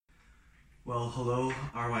Well, hello,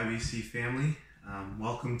 RYBC family.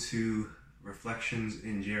 Welcome to Reflections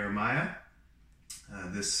in Jeremiah.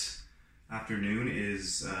 This afternoon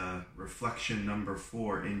is reflection number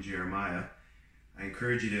 4 in Jeremiah. I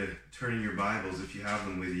encourage you to turn in your Bibles, if you have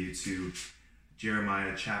them with you, to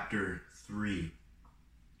Jeremiah chapter 3.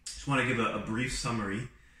 Just want to give a brief summary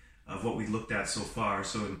of what we looked at so far.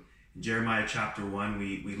 So in Jeremiah chapter 1,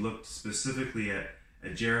 we looked specifically at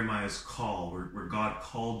Jeremiah's call, where God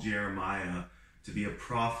called Jeremiah to be a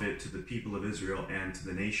prophet to the people of Israel and to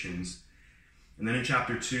the nations. And then in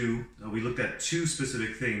chapter 2, we looked at two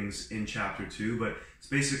specific things in chapter 2, but it's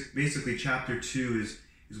basically chapter 2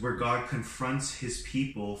 is where God confronts his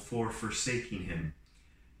people for forsaking him.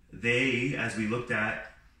 They, as we looked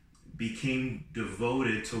at, became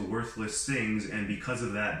devoted to worthless things, and because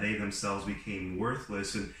of that, they themselves became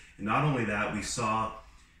worthless. And not only that, we saw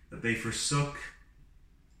that they forsook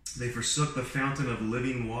the fountain of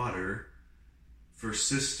living water for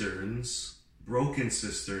cisterns, broken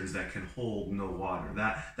cisterns that can hold no water.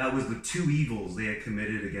 That was the two evils they had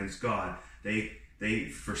committed against God. They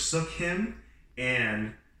forsook him,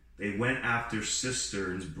 and they went after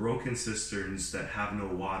cisterns, broken cisterns that have no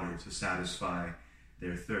water to satisfy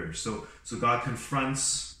their thirst. So God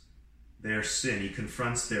confronts their sin. He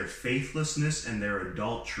confronts their faithlessness and their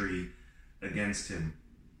adultery against him.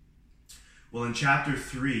 Well, in chapter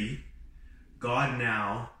 3, God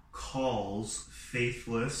now calls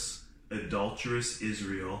faithless, adulterous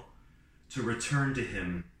Israel to return to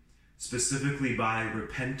him, specifically by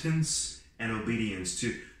repentance and obedience,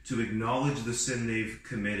 to acknowledge the sin they've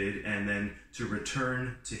committed and then to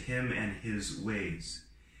return to him and his ways.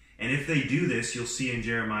 And if they do this, you'll see in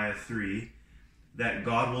Jeremiah 3 that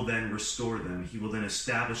God will then restore them. He will then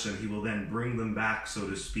establish them. He will then bring them back, so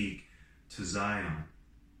to speak, to Zion.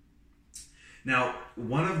 Now,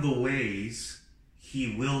 one of the ways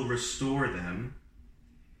he will restore them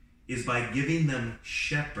is by giving them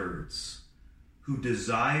shepherds who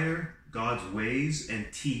desire God's ways and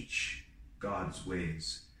teach God's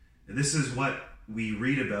ways. Now, this is what we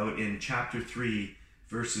read about in chapter 3,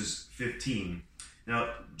 verses 15.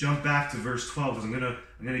 Now, jump back to verse 12, because I'm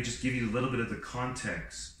going to just give you a little bit of the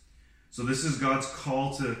context. So this is God's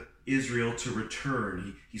call to Israel to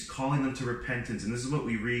return. He's calling them to repentance, and this is what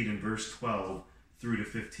we read in verse 12 through to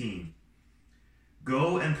 15.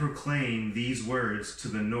 Go and proclaim these words to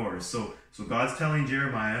the north. So God's telling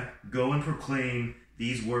Jeremiah, go and proclaim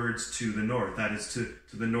these words to the north. That is to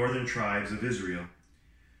the northern tribes of Israel.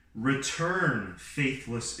 Return,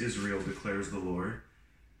 faithless Israel, declares the Lord.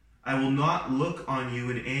 I will not look on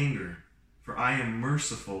you in anger, for I am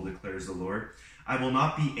merciful, declares the Lord. I will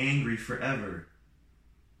not be angry forever.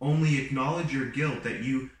 Only acknowledge your guilt, that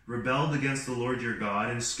you rebelled against the Lord your God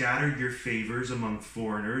and scattered your favors among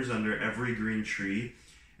foreigners under every green tree,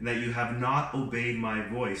 and that you have not obeyed my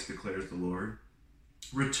voice, declares the Lord.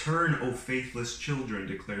 Return, O faithless children,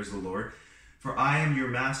 declares the Lord, for I am your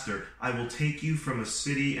master. I will take you from a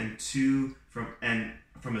city and two from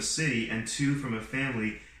a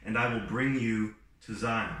family, and I will bring you to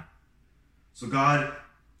Zion. So God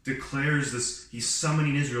declares this. He's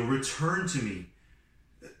summoning Israel. Return to me.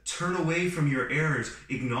 Turn away from your errors.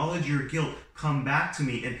 Acknowledge your guilt. Come back to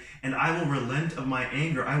me, and I will relent of my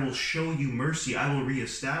anger. I will show you mercy. I will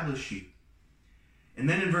reestablish you. And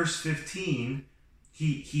then in verse 15,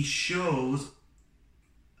 he shows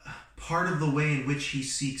part of the way in which he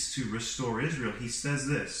seeks to restore Israel. He says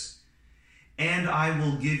this, and I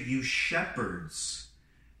will give you shepherds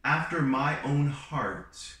after my own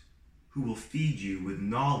heart, who will feed you with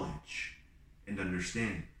knowledge and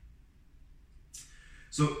understanding.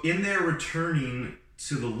 So in their returning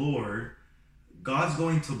to the Lord, God's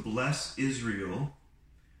going to bless Israel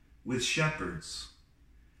with shepherds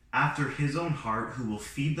after his own heart, who will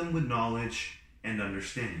feed them with knowledge and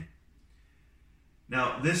understanding.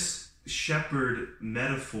 Now, this shepherd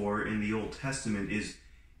metaphor in the Old Testament is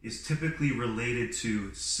typically related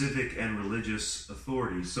to civic and religious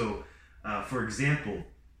authority. So, for example,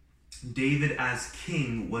 David as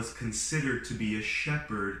king was considered to be a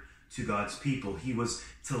shepherd to God's people. He was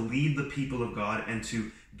to lead the people of God and to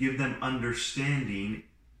give them understanding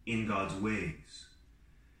in God's ways.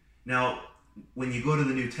 Now, when you go to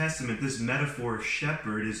the New Testament, this metaphor of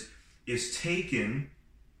shepherd is taken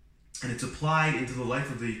and it's applied into the life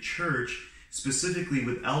of the church, specifically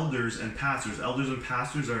with elders and pastors. Elders and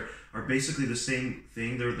pastors are basically the same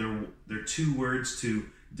thing. They're two words to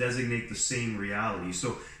designate the same reality.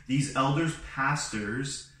 So these elders,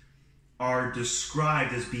 pastors, are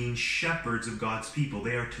described as being shepherds of God's people.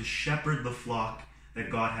 They are to shepherd the flock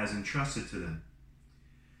that God has entrusted to them.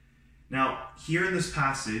 Now, here in this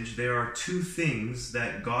passage, there are two things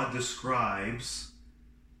that God describes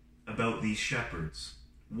about these shepherds.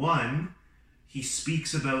 One, he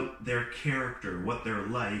speaks about their character, what they're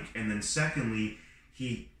like, and then secondly,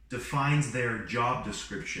 he defines their job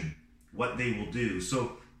description, what they will do.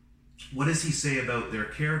 So, what does he say about their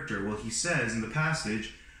character? Well, he says in the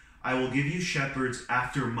passage, I will give you shepherds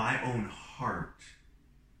after my own heart.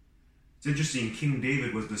 It's interesting, King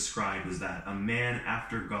David was described as that, a man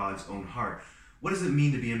after God's own heart. What does it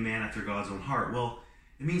mean to be a man after God's own heart? Well,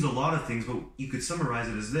 it means a lot of things, but you could summarize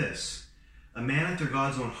it as this. A man after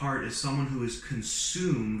God's own heart is someone who is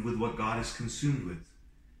consumed with what God is consumed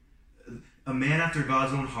with. A man after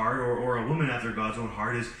God's own heart, or a woman after God's own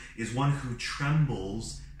heart, is one who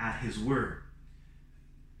trembles at his word.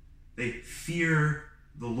 They fear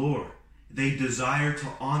the Lord. They desire to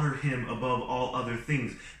honor him above all other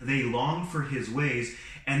things. They long for his ways,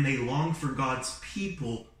 and they long for God's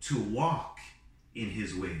people to walk in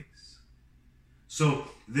his ways. So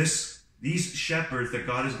these shepherds that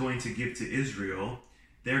God is going to give to Israel,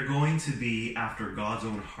 they're going to be after God's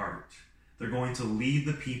own heart. They're going to lead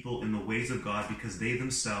the people in the ways of God because they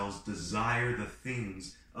themselves desire the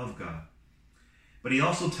things of God. But he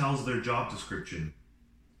also tells their job description.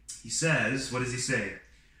 He says, what does he say?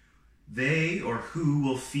 They, or who,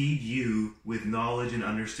 will feed you with knowledge and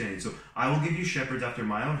understanding. So I will give you shepherds after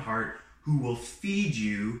my own heart who will feed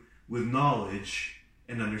you with knowledge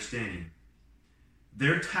and understanding.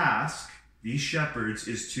 Their task, these shepherds,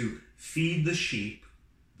 is to feed the sheep,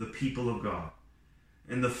 the people of God.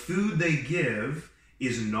 And the food they give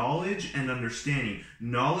is knowledge and understanding.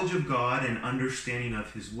 Knowledge of God and understanding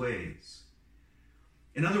of his ways.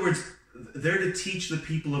 In other words, they're to teach the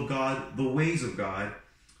people of God the ways of God,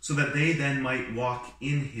 so that they then might walk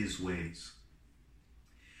in his ways.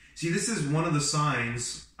 See, this is one of the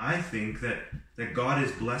signs, I think, that God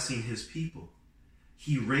is blessing his people.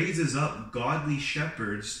 He raises up godly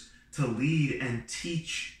shepherds to lead and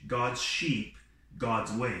teach God's sheep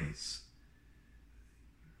God's ways.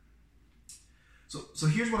 So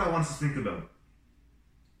here's what I want us to think about.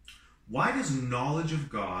 Why does knowledge of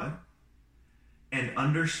God and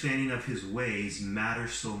understanding of his ways matter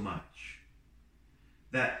so much?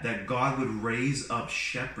 That God would raise up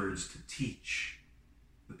shepherds to teach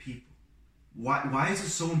the people. Why is it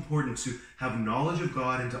so important to have knowledge of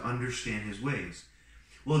God and to understand his ways?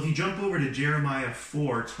 Well, if you jump over to Jeremiah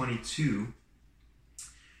 4:22,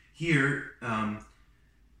 here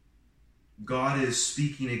God is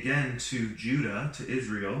speaking again to Judah, to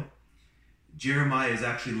Israel. Jeremiah is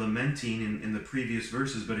actually lamenting in the previous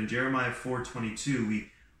verses, but in Jeremiah 4:22,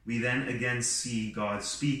 we then again see God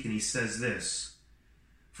speak, and he says this,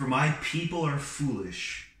 for my people are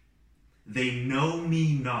foolish. They know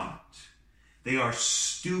me not. They are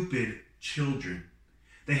stupid children.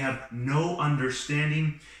 They have no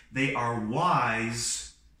understanding. They are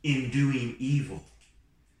wise in doing evil.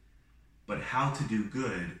 But how to do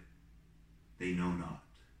good, they know not.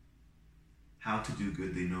 How to do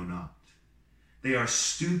good, they know not. They are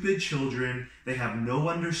stupid children. They have no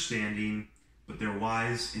understanding, but they're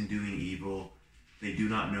wise in doing evil. They do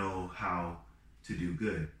not know how to do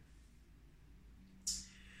good.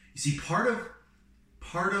 You see, part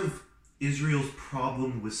of Israel's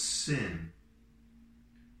problem with sin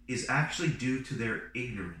is actually due to their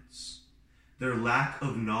ignorance, their lack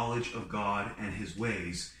of knowledge of God and his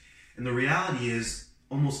ways. And the reality is,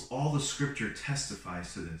 almost all the scripture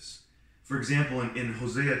testifies to this. For example, in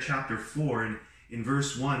Hosea chapter 4, and in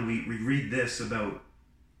verse 1, we read this about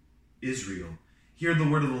Israel. Hear the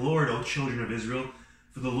word of the Lord, O children of Israel,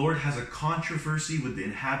 for the Lord has a controversy with the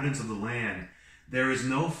inhabitants of the land. There is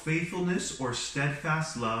no faithfulness or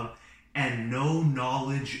steadfast love, and no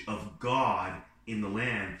knowledge of God in the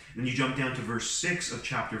land. Then you jump down to verse 6 of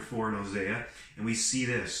chapter 4 in Hosea, and we see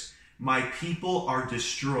this. My people are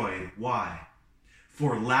destroyed. Why?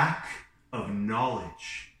 For lack of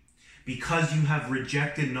knowledge. Because you have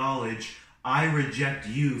rejected knowledge, I reject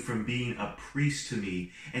you from being a priest to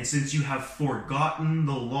me. And since you have forgotten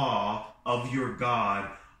the law of your God,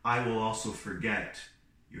 I will also forget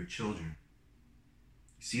your children.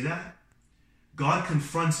 You see that? God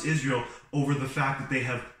confronts Israel over the fact that they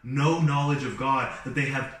have no knowledge of God, that they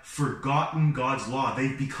have forgotten God's law.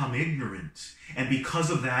 They've become ignorant. And because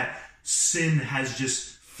of that, sin has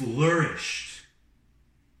just flourished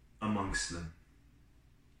amongst them.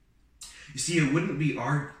 You see, it wouldn't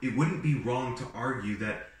be wrong to argue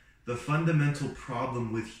that the fundamental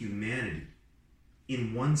problem with humanity,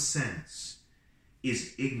 in one sense,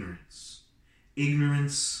 is ignorance.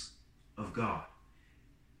 Ignorance of God.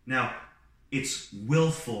 Now, it's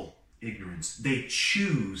willful ignorance. They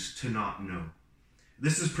choose to not know.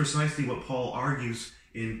 This is precisely what Paul argues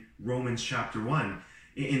in Romans chapter 1.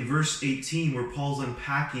 In verse 18, where Paul's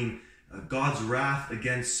unpacking God's wrath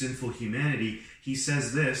against sinful humanity, he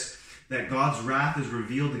says this, that God's wrath is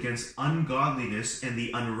revealed against ungodliness and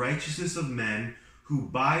the unrighteousness of men who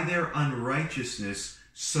by their unrighteousness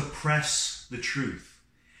suppress the truth.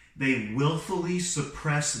 They willfully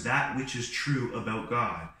suppress that which is true about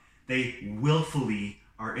God. They willfully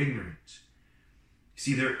are ignorant.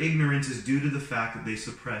 See, their ignorance is due to the fact that they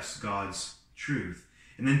suppress God's truth.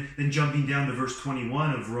 And then jumping down to verse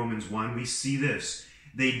 21 of Romans 1, we see this.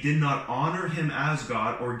 They did not honor him as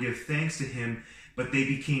God or give thanks to him, but they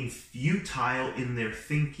became futile in their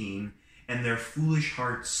thinking, and their foolish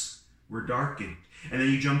hearts were darkened. And then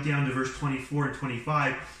you jump down to verse 24 and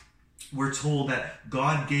 25, we're told that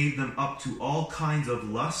God gave them up to all kinds of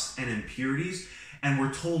lusts and impurities, and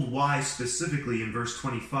we're told why specifically in verse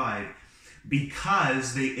 25.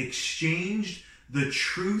 Because they exchanged the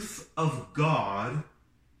truth of God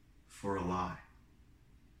for a lie.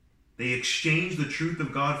 They exchanged the truth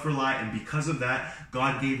of God for a lie, and because of that,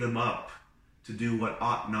 God gave them up to do what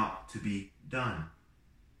ought not to be done.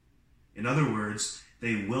 In other words,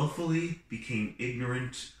 they willfully became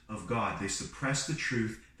ignorant of God. They suppressed the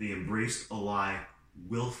truth. They embraced a lie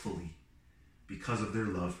willfully because of their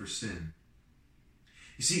love for sin.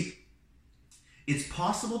 You see, it's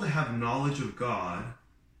possible to have knowledge of God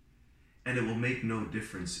and it will make no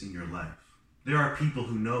difference in your life. There are people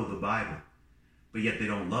who know the Bible, but yet they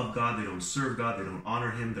don't love God, they don't serve God, they don't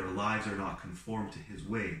honor him, their lives are not conformed to his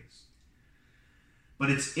ways. But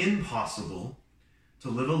it's impossible to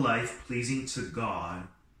live a life pleasing to God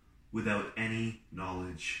without any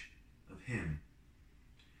knowledge of him.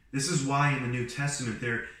 This is why in the New Testament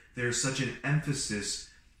there's such an emphasis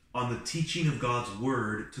on the teaching of God's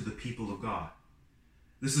word to the people of God.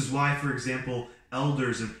 This is why, for example,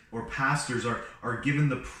 elders or pastors are given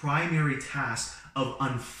the primary task of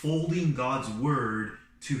unfolding God's word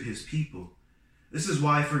to his people. This is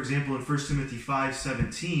why, for example, in 1 Timothy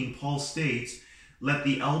 5:17, Paul states, "Let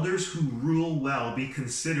the elders who rule well be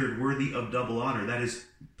considered worthy of double honor," that is,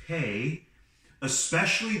 pay,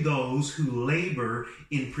 "especially those who labor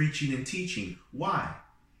in preaching and teaching." Why?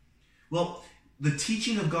 Well, the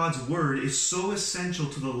teaching of God's word is so essential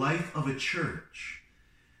to the life of a church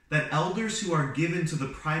that elders who are given to the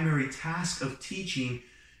primary task of teaching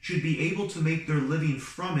should be able to make their living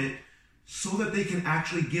from it so that they can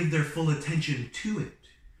actually give their full attention to it.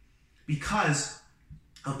 Because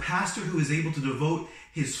a pastor who is able to devote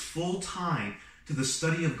his full time to the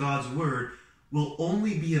study of God's word will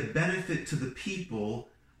only be a benefit to the people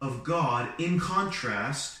of God, in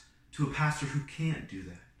contrast to a pastor who can't do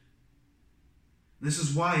that. This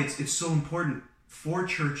is why it's so important for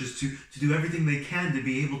churches to do everything they can to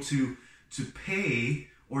be able to pay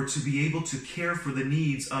or to be able to care for the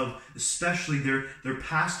needs of especially their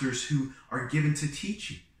pastors who are given to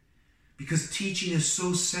teaching. Because teaching is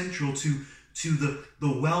so central to the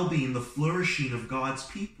well-being, the flourishing of God's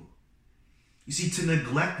people. You see, to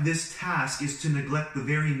neglect this task is to neglect the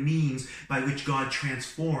very means by which God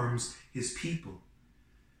transforms his people.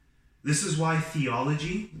 This is why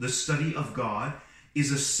theology, the study of God,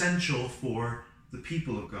 is essential for the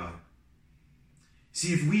people of God.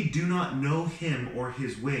 See, if we do not know him or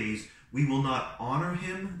his ways, we will not honor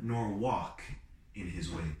him nor walk in his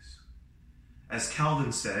ways. As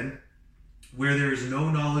Calvin said, where there is no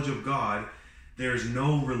knowledge of God, there is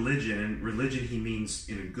no religion. And religion he means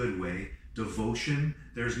in a good way. Devotion.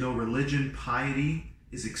 There is no religion. Piety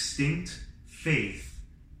is extinct. Faith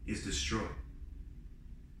is destroyed.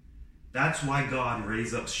 That's why God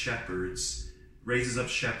raises up shepherds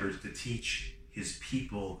to teach his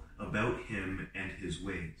people about him and his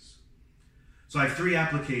ways. So I have 3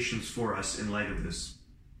 applications for us in light of this.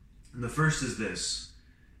 And the first is this: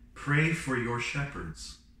 pray for your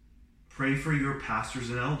shepherds. Pray for your pastors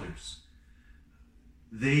and elders.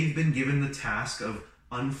 They've been given the task of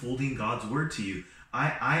unfolding God's word to you.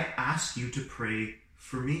 I ask you to pray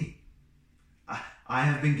for me. I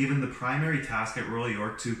have been given the primary task at Royal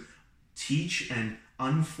York to teach and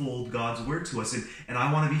unfold God's word to us. And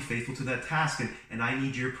I want to be faithful to that task. And I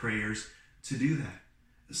need your prayers to do that.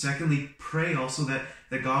 Secondly, pray also that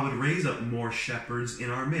God would raise up more shepherds in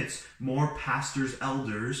our midst, more pastors,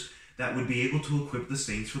 elders that would be able to equip the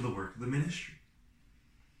saints for the work of the ministry.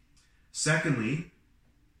 Secondly,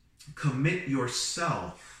 commit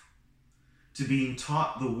yourself to being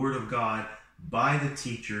taught the word of God by the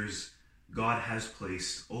teachers God has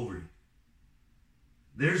placed over you.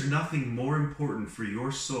 There's nothing more important for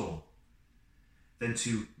your soul than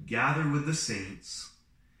to gather with the saints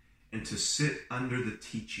and to sit under the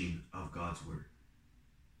teaching of God's word.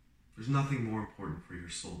 There's nothing more important for your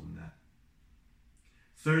soul than that.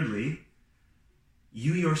 Thirdly,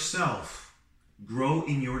 you yourself grow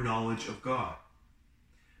in your knowledge of God,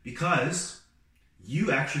 because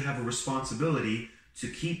you actually have a responsibility to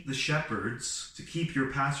keep the shepherds, to keep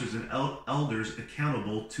your pastors and elders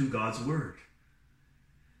accountable to God's word.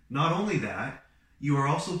 Not only that, you are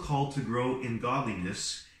also called to grow in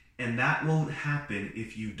godliness, and that won't happen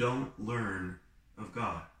if you don't learn of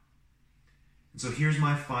God. And so here's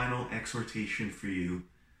my final exhortation for you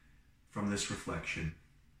from this reflection.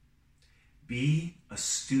 Be a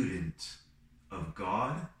student of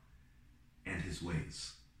God and his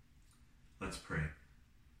ways. Let's pray.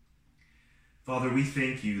 Father, we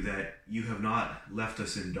thank you that you have not left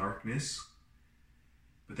us in darkness,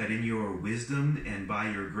 but that in your wisdom and by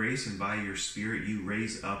your grace and by your Spirit, you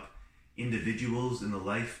raise up individuals in the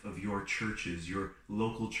life of your churches, your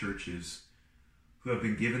local churches, who have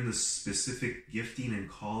been given the specific gifting and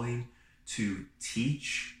calling to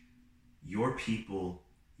teach your people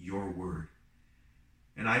your word.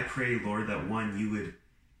 And I pray, Lord, that one, you would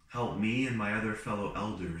help me and my other fellow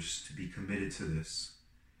elders to be committed to this.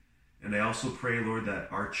 And I also pray, Lord, that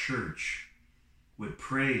our church would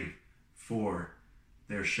pray for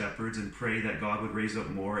their shepherds and pray that God would raise up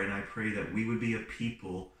more. And I pray that we would be a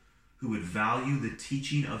people who would value the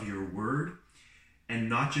teaching of your word and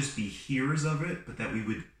not just be hearers of it, but that we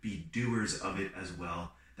would be doers of it as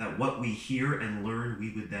well. That what we hear and learn,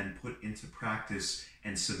 we would then put into practice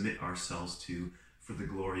and submit ourselves to for the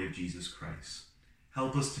glory of Jesus Christ.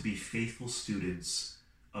 Help us to be faithful students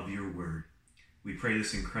of your word. We pray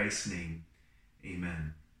this in Christ's name.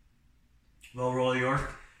 Amen. Well, Royal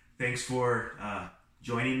York, thanks for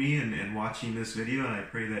joining me and watching this video, and I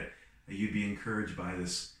pray that you'd be encouraged by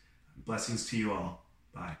this. Blessings to you all.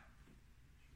 Bye.